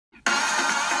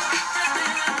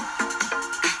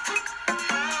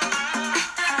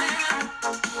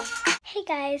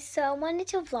Guys, so I wanted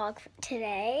to vlog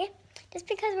today just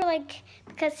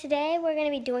because today we're gonna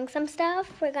be doing some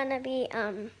stuff. We're gonna be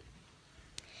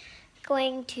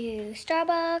going to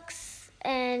Starbucks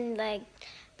and like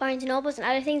Barnes&Nobles and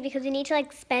other things because we need to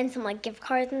like spend some like gift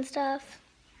cards and stuff.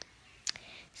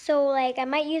 So like I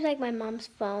might use like my mom's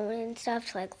phone and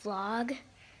stuff to like vlog.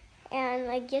 And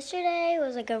like yesterday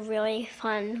was like a really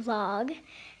fun vlog.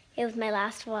 It was my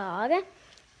last vlog.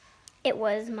 It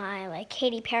was my like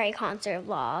Katy Perry concert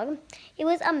vlog. It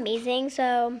was amazing.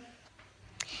 So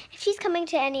if she's coming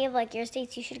to any of like your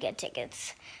states, you should get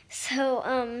tickets. So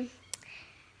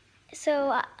we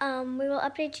will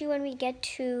update you when we get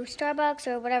to Starbucks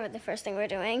or whatever the first thing we're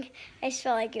doing. I just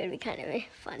felt like it would be kind of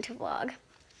fun to vlog.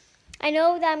 I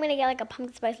know that I'm gonna get like a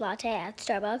pumpkin spice latte at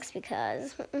Starbucks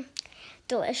because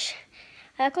delish.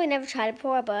 I actually never tried it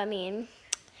before, but I mean,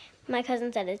 my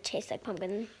cousin said it tastes like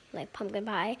pumpkin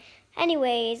pie.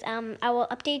 Anyways, I will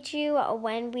update you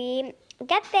when we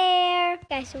get there.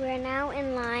 Guys, so we're now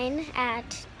in line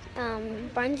at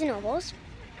Barnes&Noble's.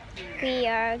 We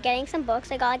are getting some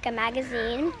books. I got like a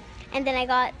magazine, and then I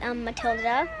got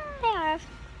Matilda. Hi, Arv.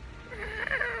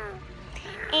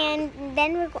 And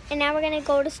then now we're gonna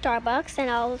go to Starbucks, and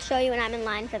I'll show you when I'm in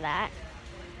line for that.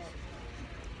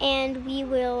 And we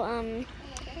will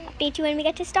update you when we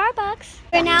get to Starbucks.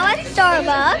 We're now at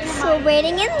Starbucks. We're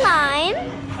waiting in line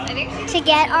to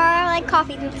get our like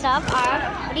coffees and stuff. Arv,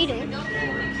 what are you doing?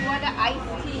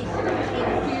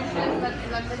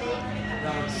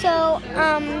 So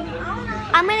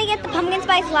I'm gonna get the pumpkin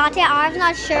spice latte. Arv's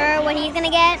not sure what he's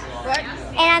gonna get.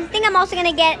 And I think I'm also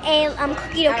gonna get a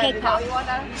cookie dough cake pop.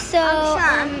 So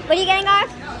what are you getting, Arv?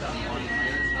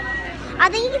 I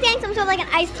think he's getting some sort of like an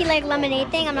iced tea like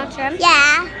lemonade thing. I'm not sure.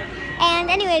 Yeah.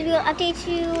 And anyways, we will update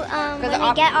you when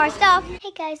we get our stuff. Hey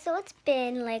guys, so it's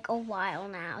been like a while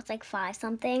now. It's like 5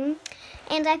 something.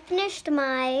 And I finished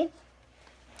my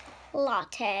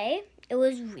latte. It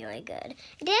was really good.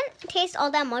 It didn't taste all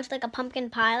that much like a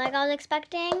pumpkin pie like I was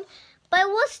expecting. But it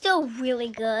was still really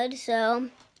good. So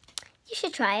you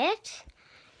should try it.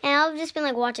 And I've just been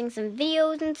like watching some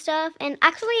videos and stuff. And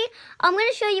actually, I'm going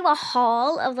to show you a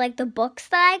haul of like the books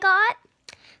that I got.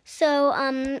 So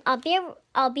I'll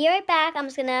be right back. I'm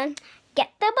just gonna get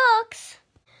the books.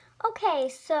 Okay,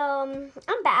 so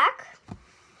I'm back.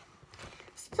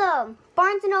 So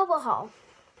Barnes&Noble haul.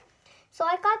 So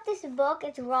I got this book.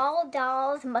 It's Roald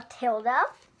Dahl's Matilda.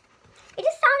 It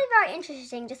just sounded very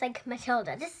interesting, just like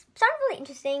Matilda. Just sounded really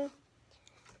interesting.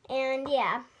 And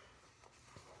yeah,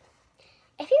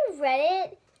 if you read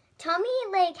it, tell me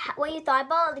like what you thought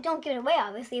about it. Like, don't give it away,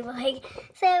 obviously, but like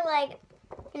say like,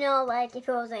 you know, like if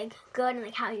it was like good and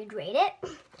like how you'd rate it,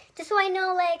 just so I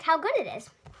know like how good it is.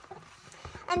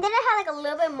 And then I had like a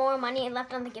little bit more money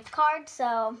left on the gift card,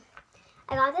 so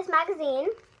I got this magazine.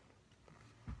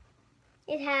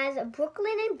 It has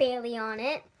Brooklyn and Bailey on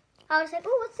it. I was like,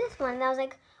 oh, what's this one? And I was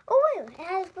like, oh wait, it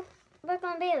has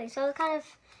Brooklyn and Bailey. So I was kind of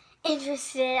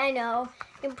interested. I know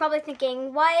you're probably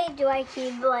thinking, why do I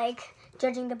keep like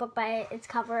judging the book by its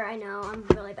cover? I know I'm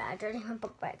really bad at judging a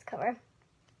book by its cover.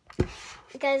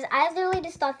 Because I literally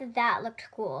just thought that looked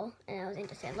cool, and I was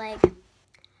interested. Like,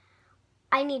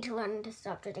 I need to learn to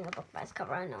stop judging a book by its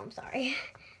cover. I know, I'm sorry.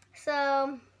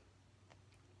 So,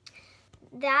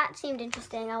 that seemed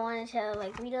interesting. I wanted to,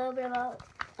 like, read a little bit about,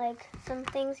 like, some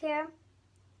things here.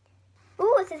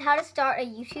 Ooh, it says how to start a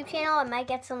YouTube channel. I might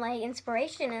get some, like,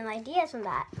 inspiration and ideas from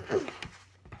that.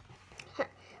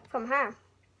 From her.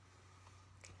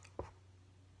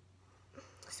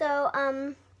 So,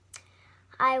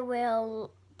 I will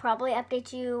probably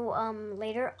update you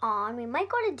later on. We might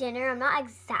go to dinner. I'm not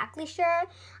exactly sure.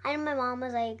 I know my mom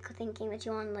was like thinking that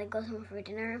she wanted to like go somewhere for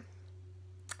dinner.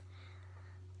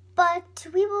 But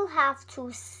we will have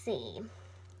to see.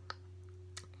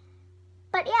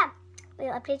 But yeah,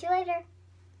 we'll update you later.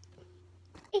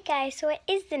 Hey guys, so it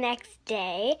is the next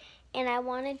day. And I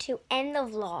wanted to end the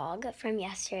vlog from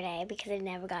yesterday because I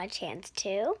never got a chance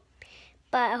to.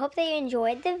 But I hope that you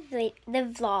enjoyed the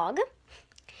vlog.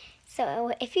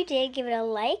 So if you did, give it a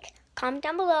like, comment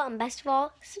down below, and best of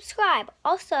all, subscribe.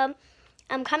 Also,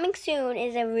 coming soon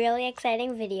is a really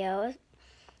exciting video.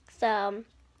 So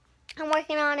I'm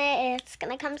working on it. It's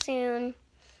gonna come soon.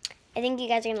 I think you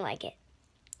guys are gonna like it.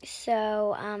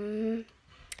 So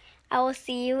I will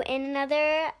see you in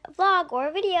another vlog or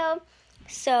video.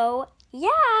 So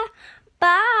yeah,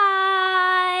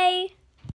 bye.